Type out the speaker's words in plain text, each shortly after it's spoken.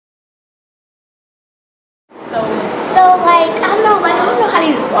So like, I don't know how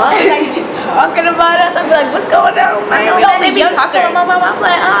these vlogs like be talking about us. I be like, what's going on, man? They be talking about my mom. I'm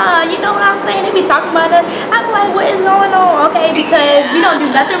like, you know what I'm saying? They be talking about us. I'm like, what is going on? Okay, because we don't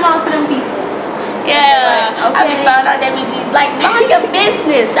do nothing wrong to them people. Yeah, like, okay. I just found out that we like mind your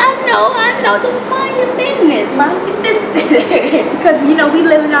business. I know, just mind your business. Mind your business. Because you know we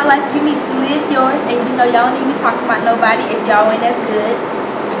living our life. You need to live yours, and you know y'all don't need to be talking about nobody if y'all ain't as good.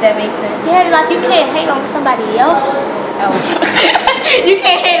 That makes sense. Yeah, like you can't hate on somebody else. Oh. You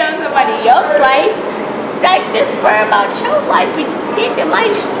can't hate on somebody else's life. Like just worry about your life and get your life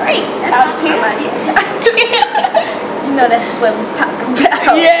straight. That's you know that's what we talking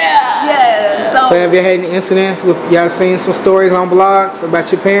about. Yeah. So have you had any incidents with y'all seen some stories on blogs about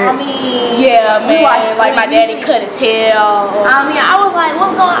your parents? I mean, yeah, man. Like my daddy cut his hair. I mean, I was like,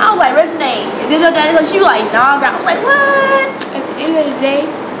 what's going on? I was like, Reginae, did your daddy? She was like, nah. I was like, what? At the end of the day.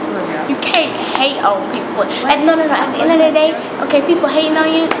 You can't hate on people. Like, no. At the end of the day, okay, people hating on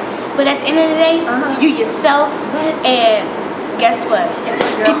you, but at the end of the day, you yourself, and guess what?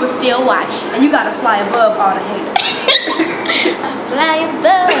 People still watch, and you gotta fly above all the hate. Fly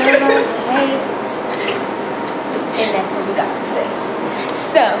above all the hate, and that's what we got to say.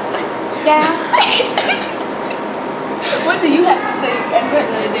 So, yeah. What do you have to say at the end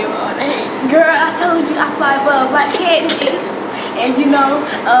of the day with all the hate? Girl, I told you I fly above like candy. And you know,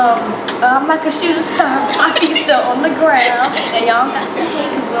 I'm like a shooting star, my feet still on the ground, and y'all got to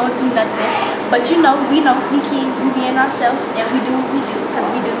hate because we don't do nothing. But you know we being ourselves, and we do what we do because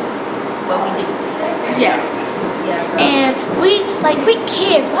we do what we do. Yeah. And we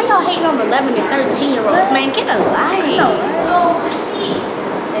kids. Why y'all hating on 11 and 13-year-olds? Man, get a life.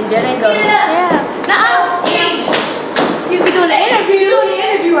 And there they go. Yeah. Now, you be doing the interview. You're doing the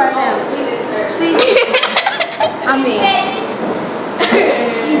interview right now. See? I mean.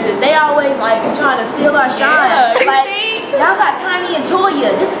 Jesus, they always like trying to steal our shine. Yeah, like y'all got Tiny and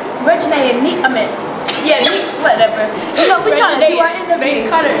Toya, this Reginae and Nick. Whatever. You know, we trying to do our interview.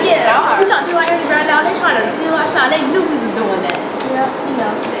 Yeah, we trying to do our interview right now. They trying to steal our shine. They knew we was doing that. Yeah, you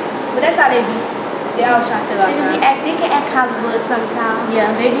know. But that's how they be. They always trying to steal our shine. They can act Hollywood sometimes. Yeah,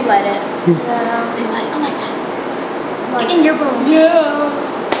 they be like that. Yeah. They be like, oh my God, get in your room. Yeah.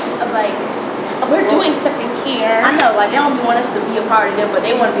 I'm like. We're doing something here. I know, like they don't want us to be a part of them, but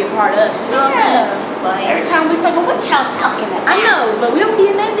they want to be a part of us. You know what I'm saying? Like every time we talk, what y'all talking about? I know, but we don't be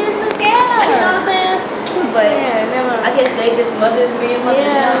in that business. Yeah. You know what I'm saying? But I guess they just mothers being mothers.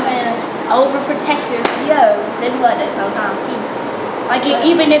 You know what I'm saying? Overprotective. Yeah, they be like that sometimes too. Like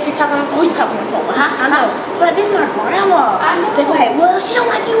even if you're talking, who you talking to? Huh? I know. But this is my grandma. I know. They be like, well, she don't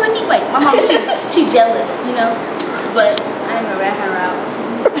like you anyway. My mom, she jealous, you know. But I ain't gonna rat her out.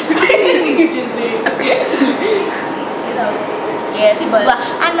 You just did. You know. Yeah, people. But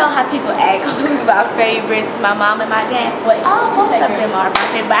I know how people act about favorites. My mom and my dad. But both of them are my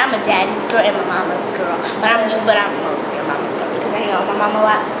favorite. But I'm a daddy's girl and my mama's girl. But I'm mostly a mama's girl because I hang out with my mama a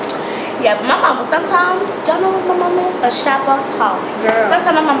lot. Yeah, but my mama sometimes, y'all know what my mama is? A shopaholic. Girl.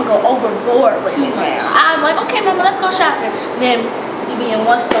 Sometimes my mama go overboard with it. I'm like, okay, mama, let's go shopping. Then you be in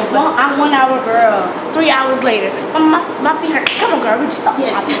one store. I'm 1 hour girl. 3 hours later, my feet hurt. Come on, girl, we just stop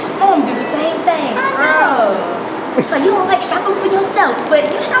shopping. My mom do the same thing. Girl. So you don't like shopping for yourself, but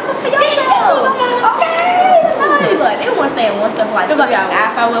you shopping for yourself. Okay. Sorry, but they want to stay in one store for like 3 hours.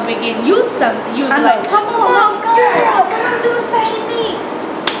 If I will be getting you something, you would be like, come on, girl, come on, do the same thing.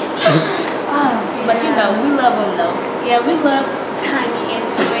 But you know, we love them though. Yeah, we love Tiny and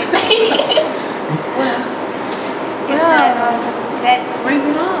Toya. Well, that brings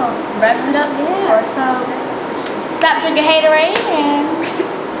it on. Wraps it up. Yeah. So stop drinking haterade and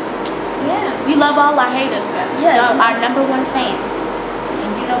we love all our haters. Yeah, our #1 fan.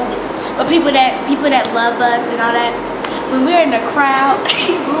 And you know, but people that love us and all that. When we're in the crowd,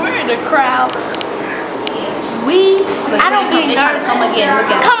 I don't get nervous. Come again.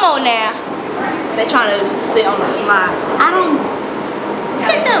 Come on now. They're trying to sit on the slide. I don't. Look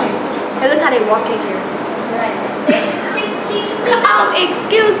at them. And look how they walk in here.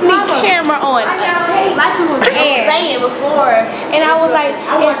 Excuse me, camera on. Like we was saying before, and I was like,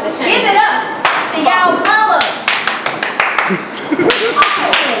 give it up to y'all mama.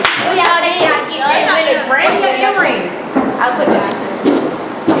 Y'all they got get bring your earrings. I'll put them.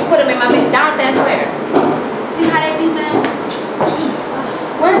 You put them in my mouth. Downstairs where? See how they be, man?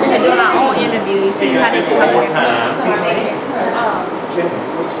 We're doing our own interview. You see how they just come here.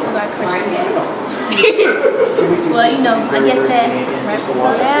 Well, you know, I guess that.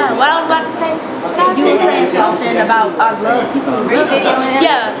 Yeah. What I was about to say. You were saying something about our love. People love video.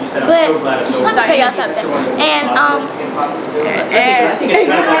 Yeah. But let me tell y'all something. And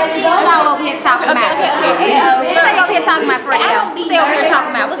y'all over here talking about.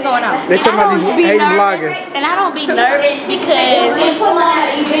 talking about? What's going on? They talking about these hating vloggers. And I don't be nervous because,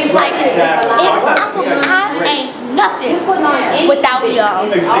 like, I ain't nothing without y'all.